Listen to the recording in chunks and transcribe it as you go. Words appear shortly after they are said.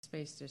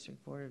Space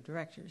District Board of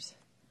Directors.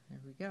 There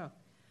we go.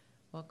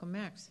 Welcome,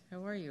 Max.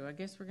 How are you? I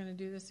guess we're going to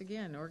do this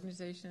again.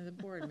 Organization of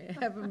the board. May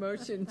I have a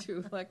motion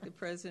to elect the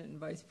president and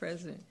vice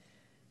president?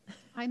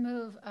 I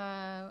move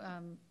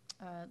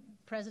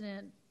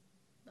President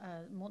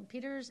Moulton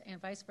Peters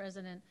and Vice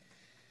President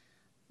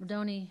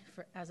Rodoni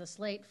as a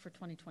slate for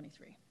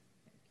 2023. Thank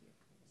you.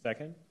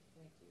 Second.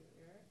 Thank you,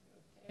 Eric.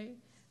 Okay.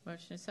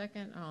 Motion is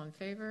second. All in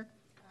favor?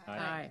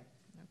 Aye.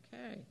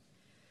 Okay.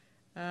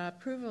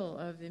 Approval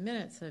of the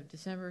minutes of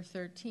December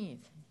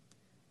 13th.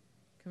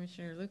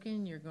 Commissioner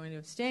Lucan, you're going to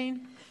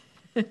abstain.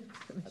 Commissioner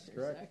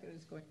correct. Sackett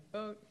is going to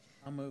vote.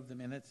 I'll move the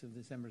minutes of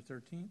December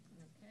 13th.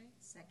 Okay.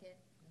 Second.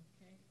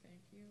 Okay, thank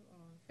you.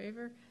 All in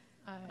favor?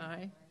 Aye.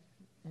 Aye.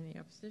 Any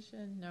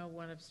opposition? No,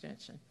 one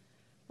abstention.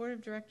 Board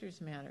of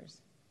Directors matters.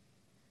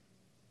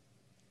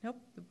 Nope,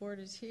 the board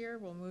is here.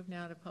 We'll move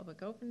now to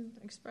public open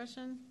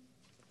expression.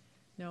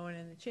 No one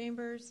in the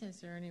chambers. Is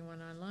there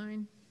anyone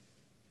online?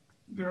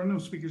 There are no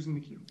speakers in the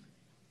queue.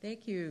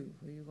 Thank you.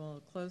 We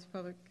will close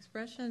public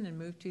expression and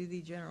move to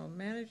the general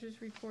manager's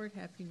report.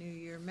 Happy New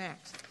Year,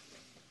 Max.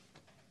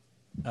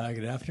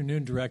 Good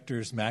afternoon,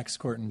 directors. Max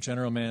Corton,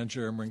 general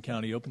manager, Marin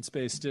County Open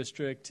Space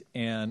District.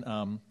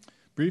 And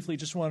briefly,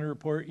 just want to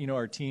report,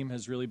 our team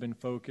has really been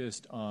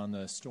focused on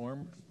the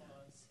storm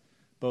response,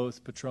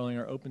 both patrolling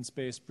our open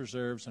space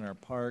preserves and our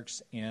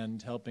parks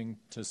and helping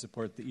to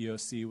support the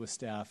EOC with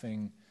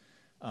staffing.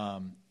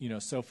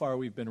 So far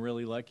we've been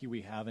really lucky.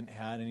 We haven't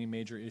had any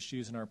major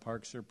issues in our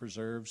parks or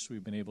preserves.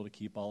 We've been able to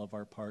keep all of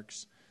our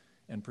parks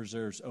and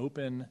preserves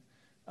open.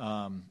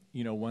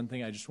 One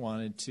thing I just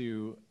wanted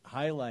to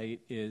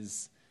highlight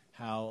is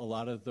how a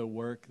lot of the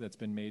work that's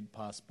been made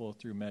possible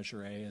through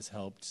Measure A has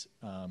helped,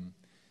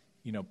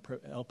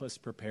 help us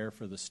prepare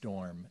for the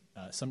storm,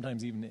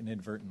 sometimes even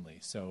inadvertently.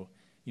 So,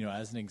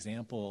 as an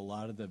example, a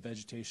lot of the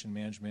vegetation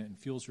management and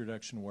fuels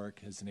reduction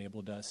work has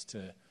enabled us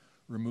to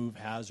remove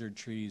hazard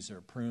trees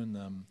or prune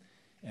them.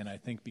 And I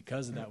think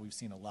because of that, we've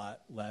seen a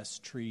lot less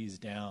trees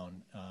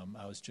down.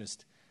 I was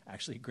just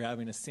actually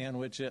grabbing a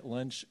sandwich at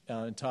lunch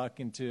and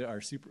talking to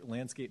our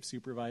landscape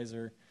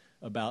supervisor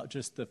about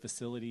just the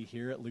facility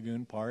here at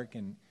Lagoon Park.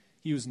 And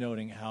he was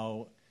noting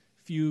how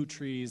few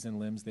trees and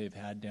limbs they've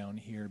had down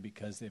here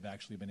because they've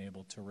actually been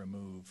able to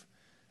remove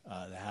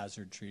the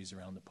hazard trees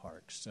around the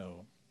park.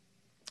 So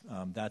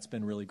that's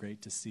been really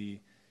great to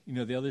see.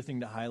 The other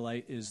thing to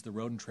highlight is the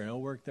road and trail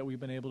work that we've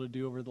been able to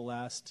do over the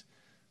last,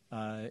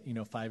 5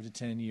 to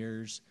 10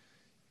 years.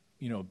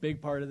 A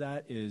big part of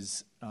that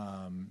is,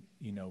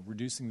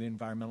 reducing the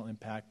environmental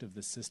impact of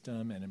the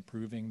system and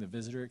improving the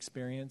visitor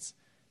experience.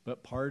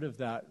 But part of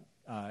that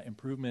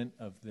improvement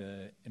of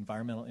the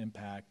environmental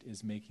impact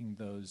is making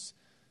those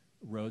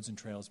roads and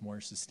trails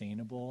more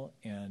sustainable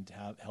and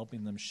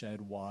helping them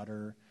shed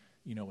water,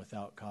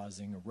 without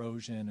causing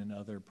erosion and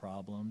other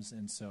problems.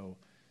 And so,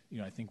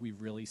 I think we've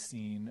really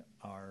seen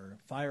our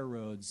fire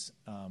roads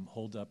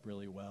hold up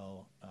really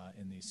well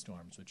in these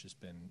storms, which has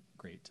been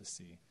great to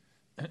see.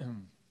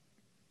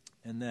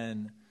 And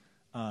then,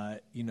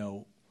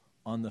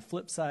 on the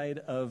flip side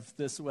of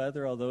this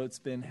weather, although it's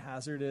been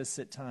hazardous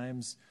at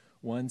times,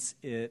 once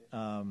it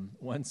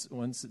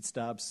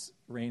stops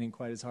raining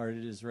quite as hard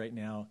as it is right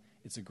now,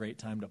 it's a great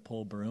time to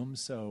pull brooms.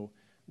 So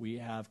we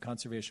have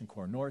Conservation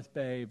Corps North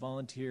Bay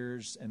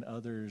volunteers and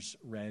others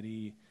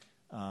ready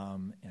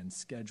and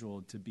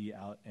scheduled to be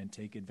out and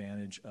take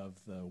advantage of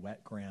the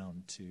wet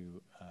ground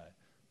to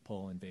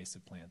pull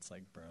invasive plants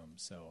like brome.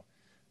 So,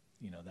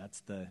 that's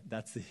the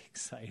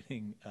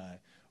exciting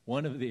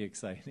one of the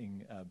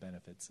exciting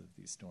benefits of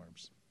these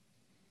storms.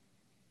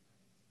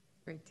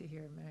 Great to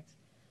hear, Max.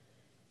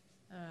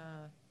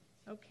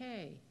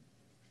 Okay.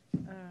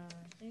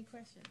 Any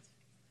questions?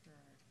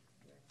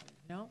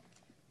 No?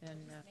 And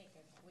make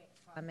a quick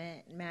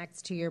comment,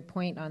 Max, to your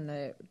point on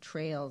the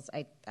trails.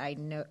 I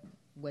know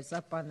was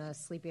up on the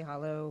Sleepy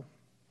Hollow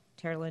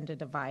Terralinda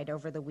Divide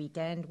over the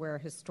weekend, where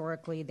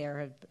historically there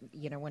have,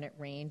 when it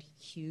rained,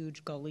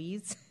 huge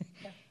gullies,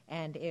 yeah.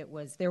 And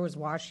there was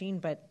washing,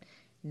 but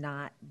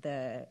not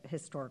the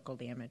historical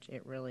damage.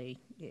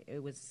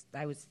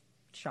 I was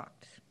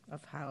shocked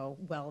of how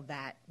well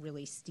that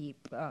really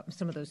steep,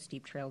 some of those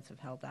steep trails have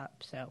held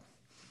up. So,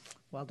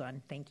 well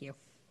done. Thank you.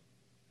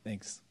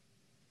 Thanks.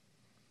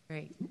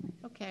 Great.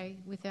 Okay.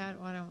 With that,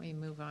 why don't we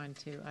move on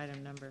to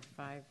item number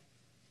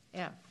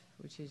 5F,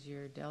 which is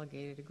your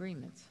delegated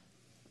agreements.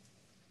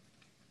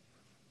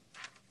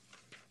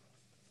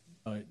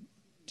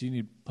 Do you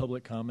need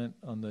public comment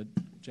on the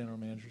general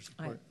manager's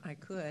report? I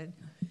could.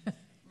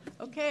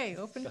 Okay,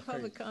 open to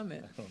public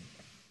comment.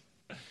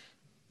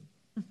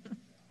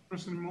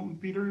 President Moulton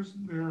Peters,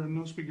 there are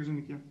no speakers in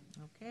the queue.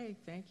 Okay,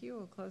 thank you.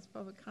 We'll close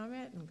public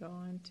comment and go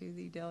on to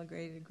the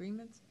delegated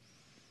agreements.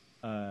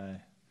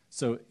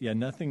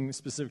 Nothing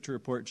specific to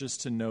report,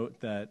 just to note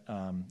that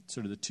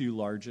sort of the two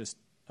largest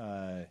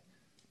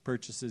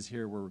purchases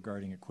here were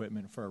regarding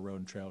equipment for our road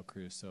and trail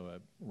crew, so a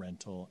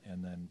rental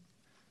and then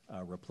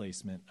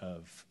replacement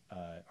of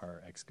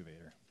our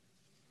excavator.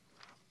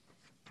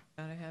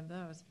 Gotta have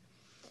those.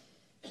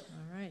 All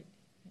right.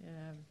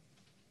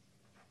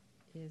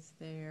 Is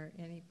there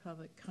any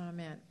public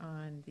comment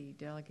on the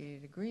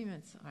delegated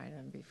agreements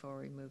item before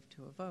we move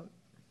to a vote?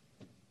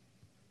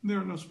 There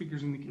are no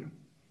speakers in the queue.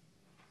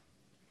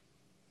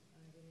 I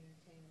would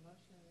entertain a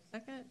motion in a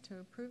second to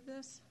approve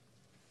this.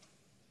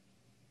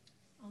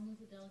 I'll move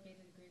the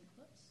delegated agreement.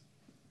 Whoops.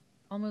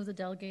 I'll move the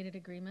delegated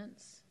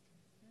agreements.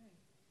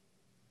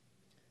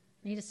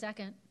 Need a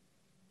second.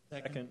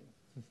 Second.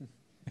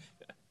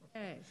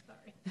 Okay.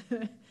 Sorry.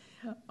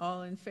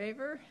 All in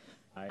favor?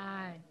 Aye.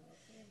 Aye.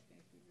 Okay,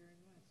 thank you very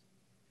much.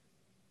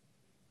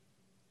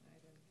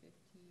 Item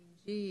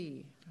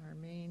 15G, our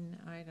main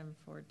item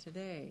for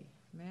today.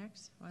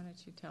 Max, why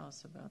don't you tell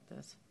us about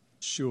this?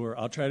 Sure.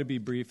 I'll try to be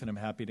brief, and I'm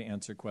happy to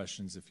answer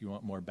questions if you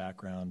want more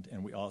background.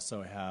 And we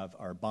also have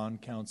our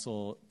bond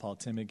counsel, Paul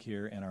Timig,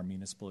 here, and our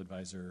municipal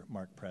advisor,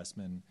 Mark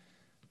Pressman,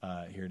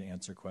 here to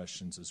answer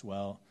questions as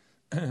well.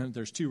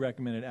 There's two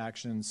recommended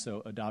actions.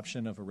 So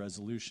adoption of a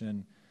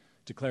resolution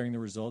declaring the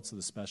results of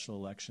the special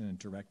election and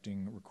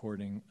directing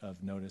recording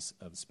of notice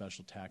of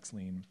special tax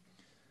lien,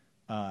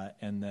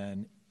 and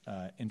then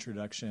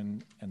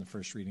introduction and the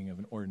first reading of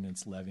an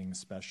ordinance levying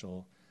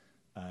special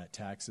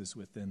taxes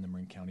within the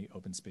Marin County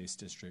Open Space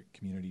District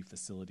Community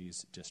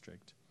Facilities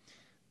District,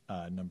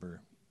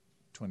 number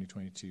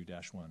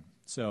 2022-1.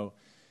 So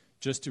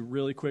just to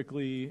really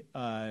quickly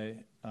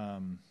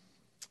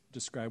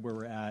describe where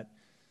we're at.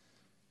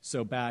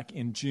 So back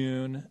in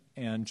June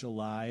and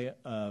July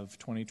of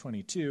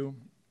 2022,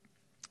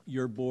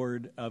 your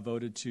board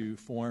voted to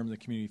form the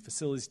Community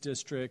Facilities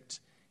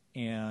District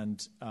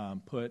and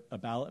put a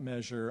ballot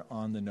measure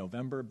on the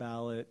November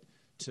ballot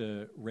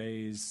to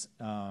raise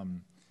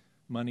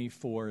money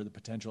for the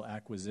potential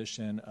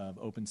acquisition of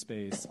open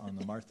space on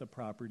the Martha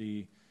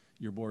property.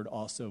 Your board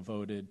also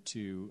voted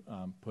to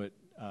put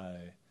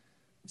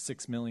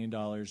 $6 million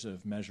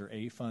of Measure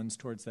A funds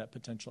towards that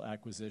potential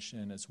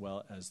acquisition, as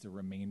well as the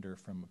remainder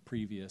from a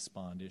previous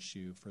bond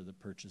issue for the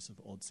purchase of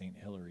Old St.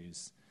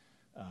 Hilary's.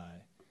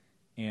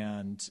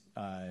 And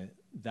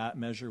that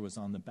measure was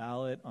on the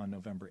ballot on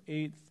November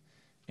 8th,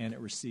 and it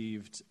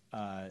received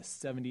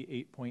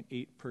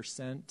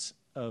 78.8%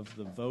 of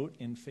the vote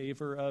in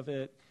favor of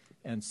it.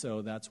 And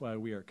so that's why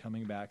we are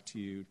coming back to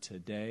you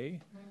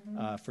today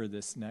for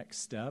this next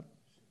step.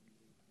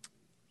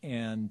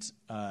 And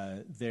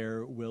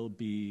there will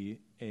be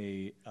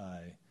the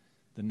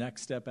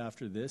next step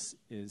after this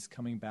is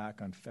coming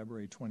back on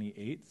February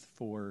 28th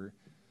for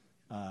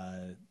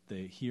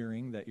the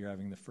hearing that you're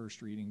having the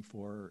first reading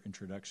for, or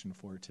introduction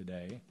for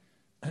today.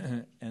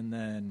 And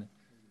then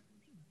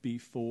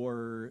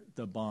before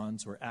the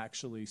bonds were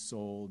actually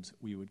sold,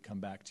 we would come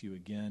back to you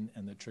again.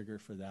 And the trigger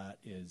for that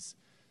is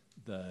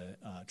the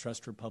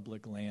Trust for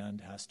Public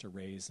Land has to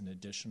raise an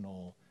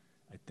additional,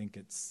 I think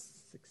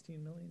it's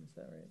 16 million, is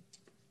that right?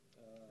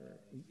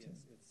 Yes,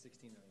 it's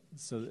 16 million.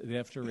 So they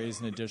have to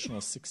raise an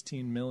additional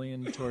 16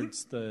 million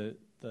towards the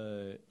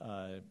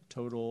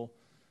total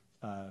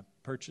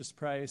purchase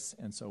price.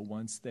 And so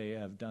once they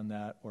have done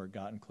that or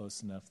gotten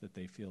close enough that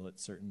they feel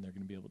it's certain they're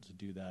going to be able to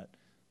do that,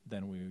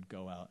 then we would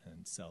go out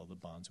and sell the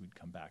bonds. We'd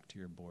come back to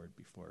your board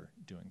before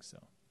doing so.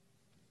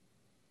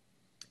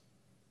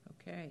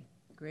 Okay,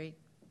 great.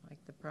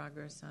 Like the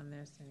progress on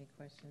this. Any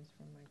questions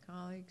from my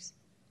colleagues?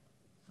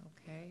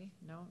 Okay,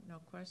 no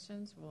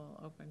questions. We'll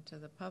open to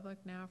the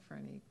public now for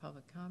any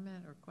public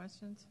comment or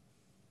questions.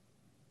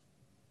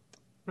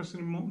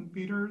 President Moulton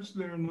Peters,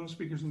 there are no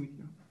speakers in the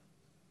queue.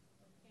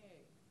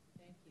 Okay,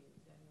 thank you.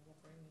 Then we'll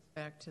bring this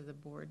back to the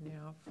board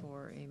now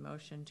for a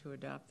motion to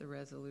adopt the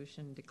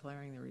resolution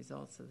declaring the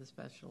results of the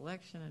special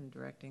election and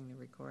directing the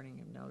recording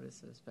of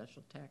notice of a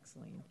special tax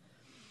lien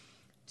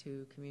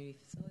to Community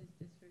Facilities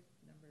District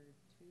number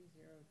 2022-1.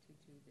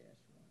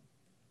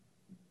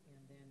 And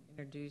then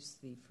introduce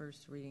the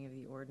first reading of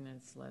the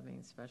ordinance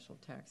levying special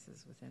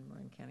taxes within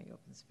Marin County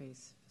Open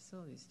Space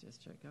Facilities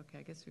District. Okay,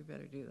 I guess we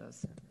better do those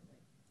separately.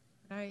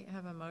 Could I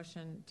have a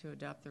motion to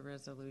adopt the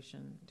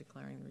resolution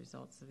declaring the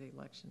results of the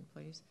election,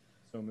 please?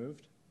 So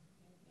moved.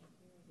 Okay, thank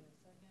you. Is there a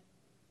second?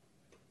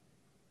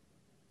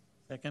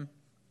 Second?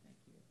 Thank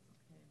you.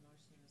 Okay,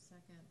 motion and a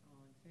second.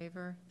 All in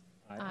favor?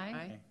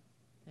 Aye.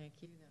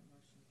 Thank you. That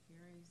motion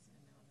carries.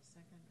 And now the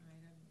second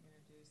item,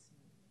 introduce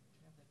and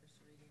have the first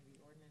reading of the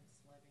ordinance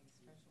levying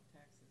special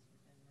taxes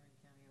within Marin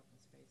County Open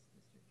Space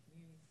District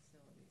Community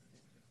Facilities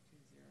District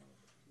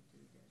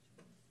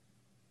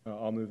 2022-1.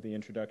 I'll move the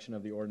introduction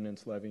of the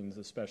ordinance levying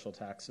the special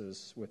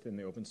taxes within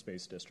the open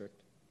space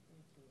district.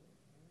 Thank you.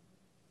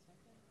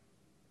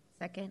 Second?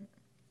 Second.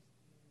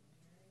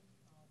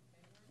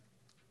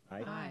 All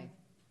in favor? Aye.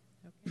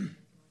 Okay,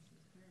 motion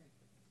carried.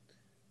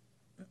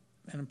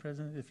 Madam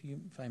President, if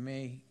I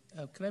may,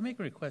 could I make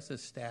a request of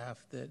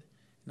staff that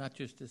not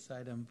just this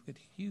item, could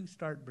you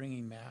start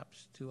bringing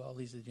maps to all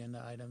these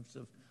agenda items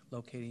of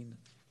locating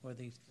where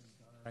these things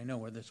are? I know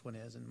where this one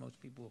is, and most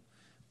people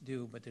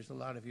do, but there's a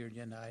lot of your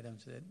agenda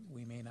items that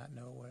we may not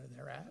know where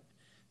they're at.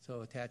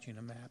 So attaching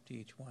a map to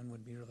each one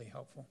would be really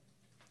helpful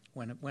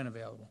when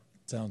available.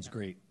 Sounds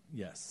great.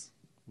 Yes,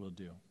 will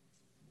do.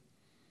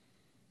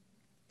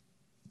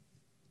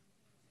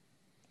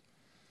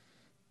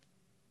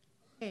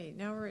 Okay,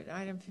 now we're at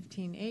item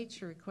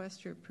 15H, a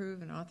request to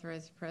approve and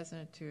authorize the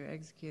president to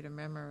execute a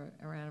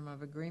memorandum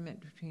of agreement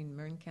between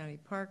Marin County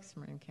Parks,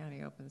 Marin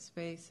County Open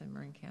Space, and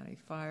Marin County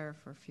Fire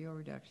for fuel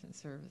reduction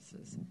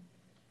services.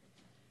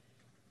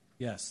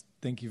 Yes,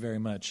 thank you very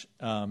much.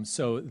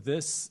 So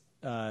this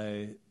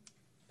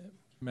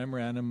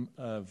memorandum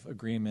of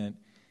agreement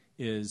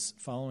is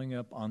following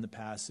up on the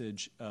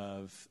passage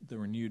of the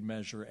renewed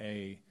Measure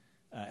A.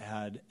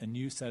 Had a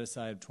new set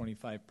aside of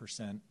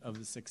 25% of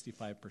the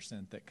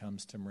 65% that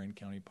comes to Marin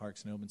County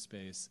Parks and Open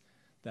Space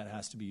that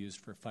has to be used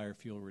for fire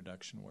fuel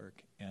reduction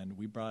work. And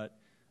we brought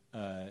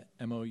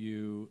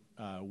MOU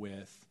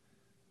with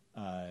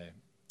the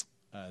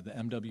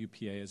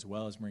MWPA as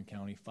well as Marin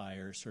County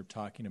Fire, sort of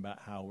talking about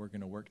how we're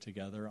going to work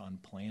together on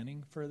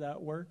planning for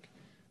that work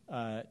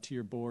to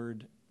your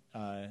board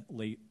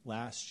late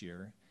last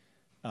year.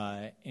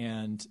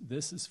 And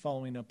this is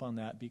following up on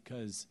that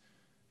because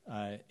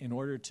in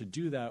order to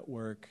do that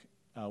work,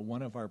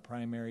 one of our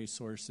primary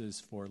sources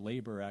for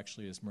labor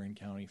actually is Marin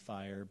County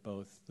Fire,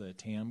 both the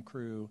TAM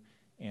crew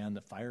and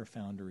the Fire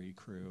Foundry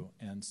crew.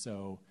 And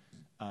so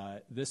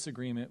this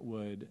agreement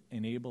would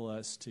enable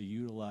us to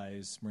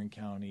utilize Marin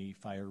County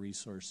Fire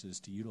resources,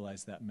 to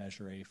utilize that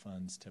Measure A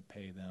funds to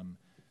pay them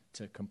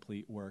to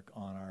complete work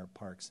on our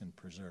parks and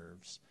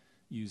preserves,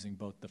 using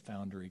both the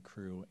Foundry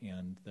crew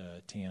and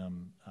the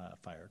TAM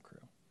Fire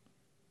crew.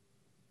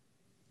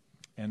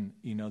 And,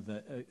 you know,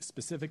 the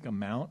specific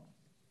amount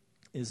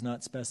is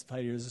not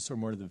specified here. This is sort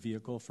of more of the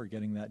vehicle for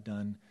getting that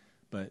done.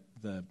 But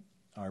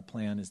our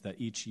plan is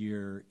that each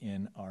year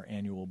in our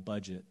annual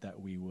budget that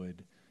we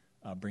would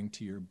bring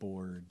to your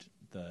board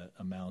the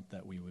amount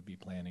that we would be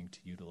planning to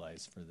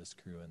utilize for this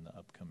crew in the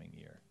upcoming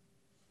year.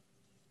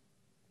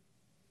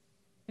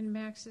 And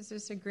Max, is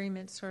this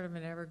agreement sort of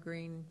an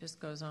evergreen, just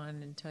goes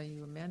on until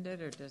you amend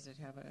it, or does it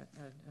have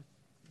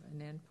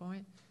an end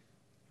point?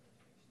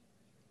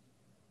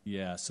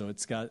 Yeah, so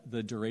it's got,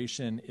 the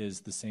duration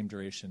is the same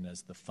duration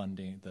as the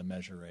funding, the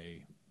Measure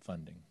A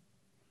funding.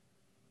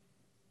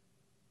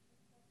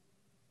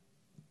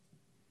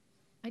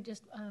 I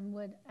just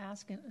would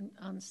ask,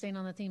 staying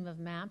on the theme of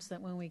maps,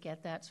 that when we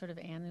get that sort of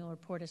annual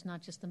report, it's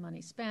not just the money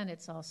spent,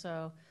 it's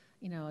also,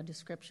 you know, a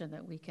description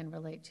that we can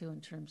relate to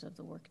in terms of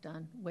the work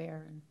done,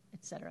 where, and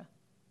et cetera.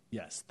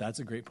 Yes, that's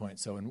a great point.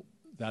 So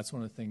that's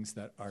one of the things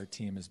that our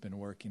team has been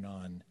working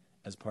on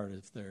as part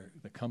of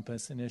the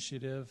Compass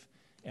initiative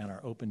and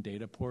our open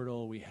data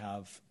portal. We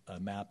have a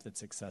map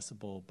that's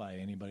accessible by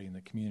anybody in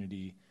the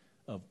community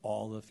of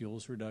all the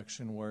fuels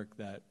reduction work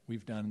that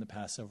we've done in the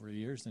past several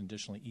years, and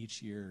additionally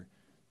each year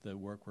the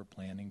work we're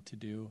planning to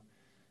do.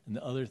 And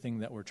the other thing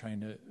that we're trying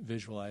to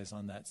visualize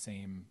on that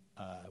same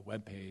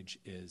webpage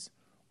is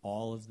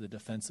all of the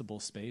defensible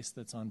space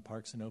that's on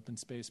parks and open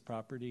space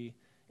property,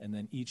 and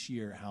then each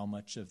year how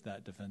much of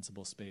that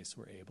defensible space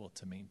we're able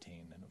to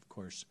maintain. And of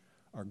course,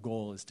 our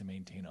goal is to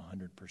maintain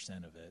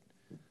 100% of it.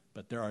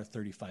 But there are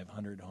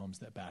 3,500 homes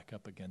that back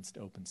up against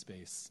open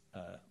space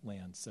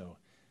land. So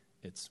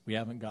we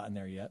haven't gotten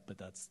there yet, but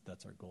that's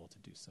our goal to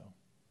do so.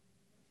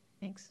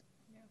 Thanks.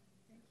 Yeah,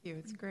 thank you.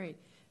 It's great.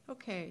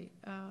 Okay,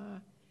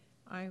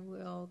 I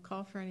will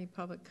call for any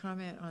public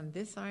comment on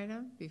this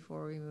item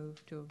before we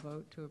move to a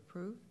vote to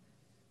approve.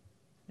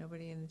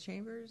 Nobody in the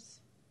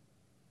chambers?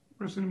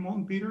 President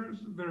Moulton Peters,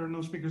 there are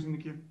no speakers in the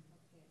queue.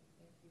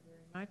 Thank you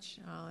very much.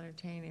 I'll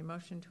entertain a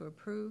motion to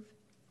approve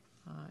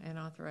and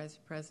authorize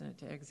the president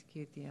to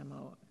execute the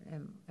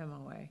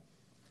MOA.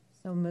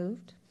 So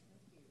moved.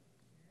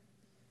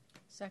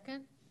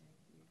 Second? Thank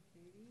you,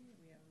 Katie.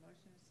 We have a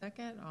motion and a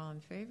second. All in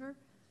favor?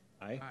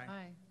 Aye.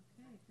 Aye.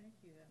 Okay, thank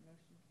you. That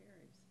motion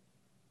carries.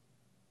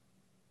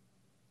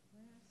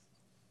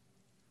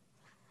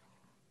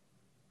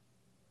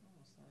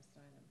 Last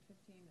item,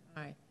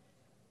 15I.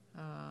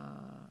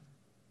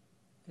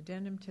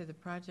 Addendum to the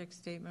project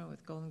statement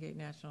with Golden Gate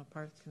National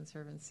Park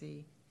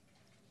Conservancy,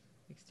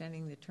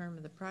 extending the term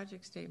of the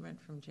project statement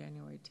from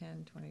January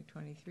 10,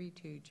 2023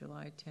 to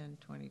July 10,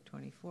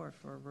 2024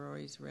 for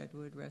Rory's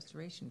Redwood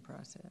Restoration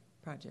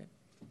project.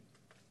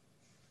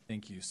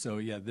 Thank you. So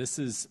yeah, this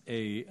is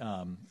a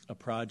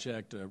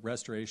project, a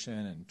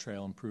restoration and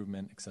trail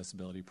improvement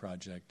accessibility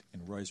project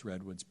in Roy's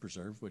Redwoods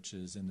Preserve, which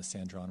is in the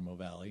San Geronimo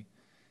Valley.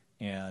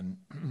 And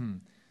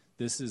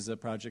this is a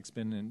project that's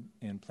been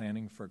in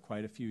planning for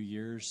quite a few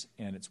years,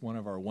 and it's one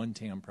of our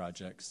one-TAM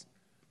projects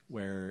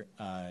where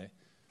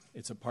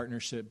it's a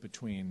partnership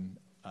between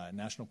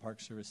National Park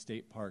Service,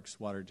 State Parks,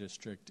 Water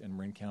District, and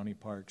Marin County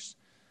Parks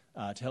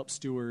to help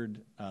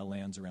steward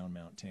lands around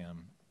Mount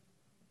Tam.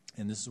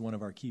 And this is one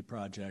of our key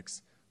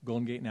projects.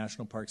 Golden Gate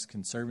National Parks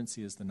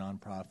Conservancy is the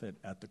nonprofit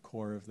at the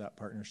core of that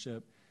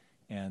partnership,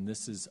 and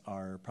this is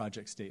our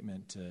project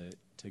statement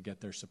to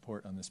get their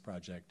support on this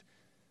project.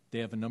 They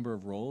have a number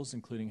of roles,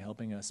 including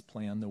helping us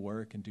plan the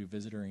work and do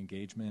visitor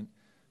engagement.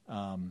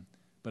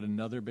 But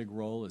another big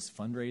role is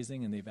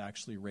fundraising, and they've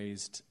actually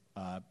raised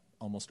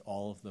almost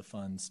all of the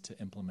funds to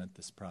implement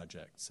this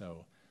project.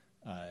 So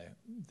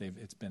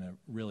it's been a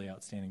really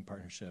outstanding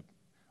partnership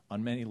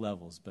on many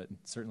levels, but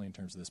certainly in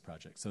terms of this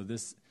project. So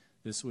this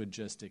would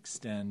just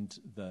extend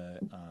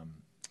the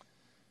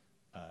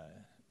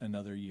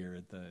another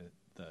year the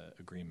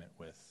agreement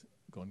with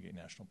Golden Gate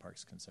National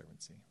Parks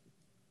Conservancy.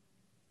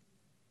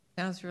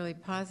 Sounds really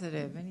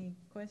positive. Any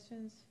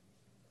questions,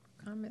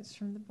 comments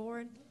from the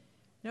board?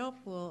 Nope.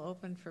 We'll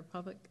open for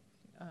public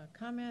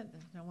comment.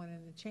 There's no one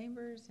in the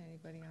chambers.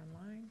 Anybody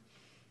online?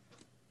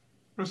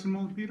 President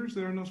Mullen-Peters,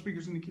 there are no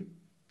speakers in the queue.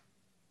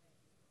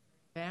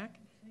 Back.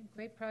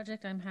 Great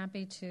project. I'm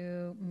happy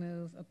to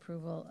move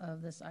approval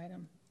of this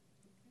item.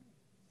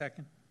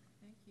 Second.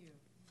 Thank you.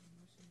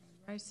 Motion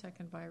by Rice,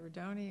 second by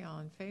Rodoni. All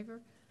in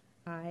favor?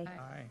 Aye.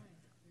 Aye.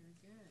 Very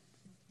good.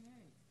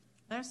 Okay.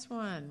 Last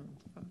one,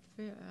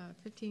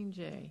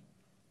 15J.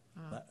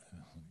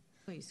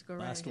 Please go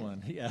right Last ahead.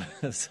 one, yeah,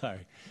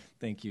 sorry.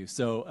 Thank you.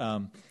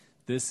 So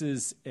this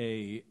is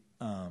a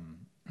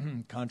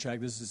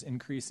contract. This is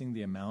increasing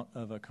the amount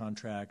of a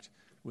contract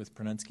with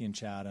Prunensky and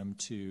Chatham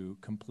to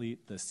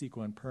complete the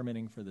CEQA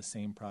permitting for the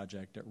same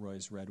project at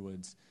Roy's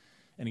Redwoods.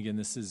 And again,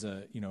 this is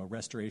a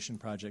restoration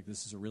project.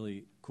 This is a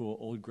really cool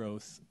old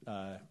growth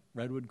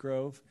redwood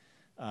grove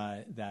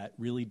that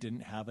really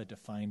didn't have a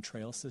defined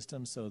trail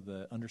system, so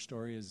the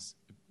understory is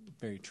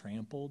very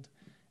trampled.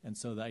 And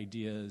so the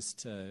idea is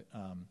to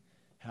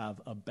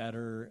have a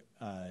better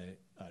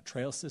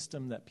trail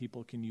system that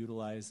people can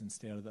utilize and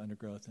stay out of the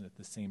undergrowth, and at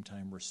the same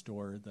time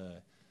restore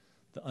the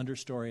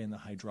understory and the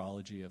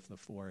hydrology of the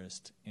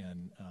forest.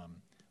 And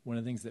one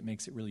of the things that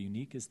makes it really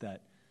unique is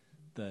that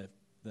the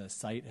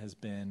site has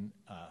been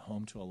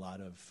home to a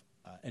lot of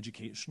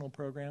educational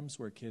programs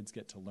where kids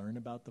get to learn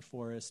about the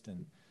forest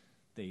and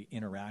they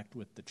interact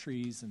with the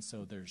trees. And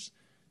so there's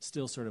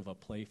still sort of a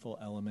playful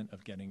element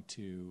of getting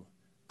to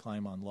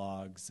climb on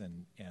logs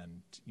and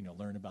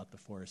learn about the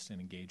forest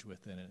and engage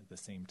with it, and at the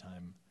same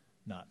time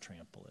not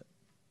trample it.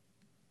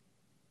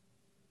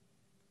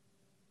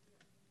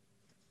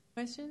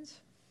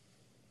 Questions?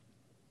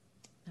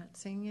 Not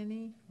seeing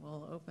any.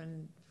 We'll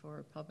open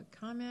for public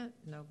comment.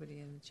 Nobody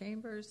in the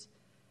chambers.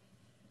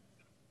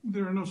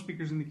 There are no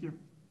speakers in the queue.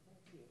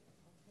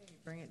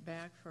 Bring it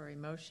back for a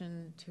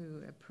motion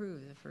to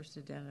approve the first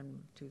addendum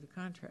to the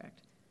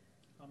contract.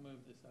 I'll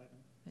move this item.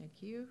 Thank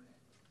you.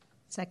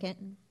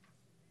 Second.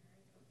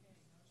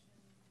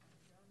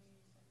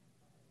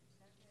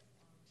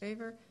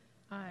 Favor?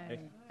 Aye.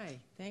 Aye.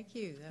 Thank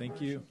you. That Thank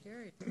motion you.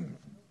 carried. Okay,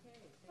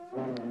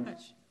 thank you very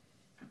much.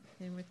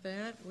 And with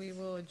that, we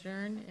will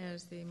adjourn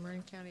as the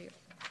Marin County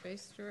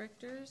Space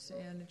Directors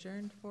and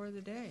adjourn for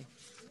the day.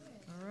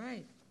 All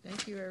right.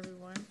 Thank you,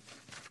 everyone.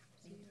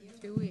 See you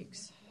in 2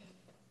 weeks.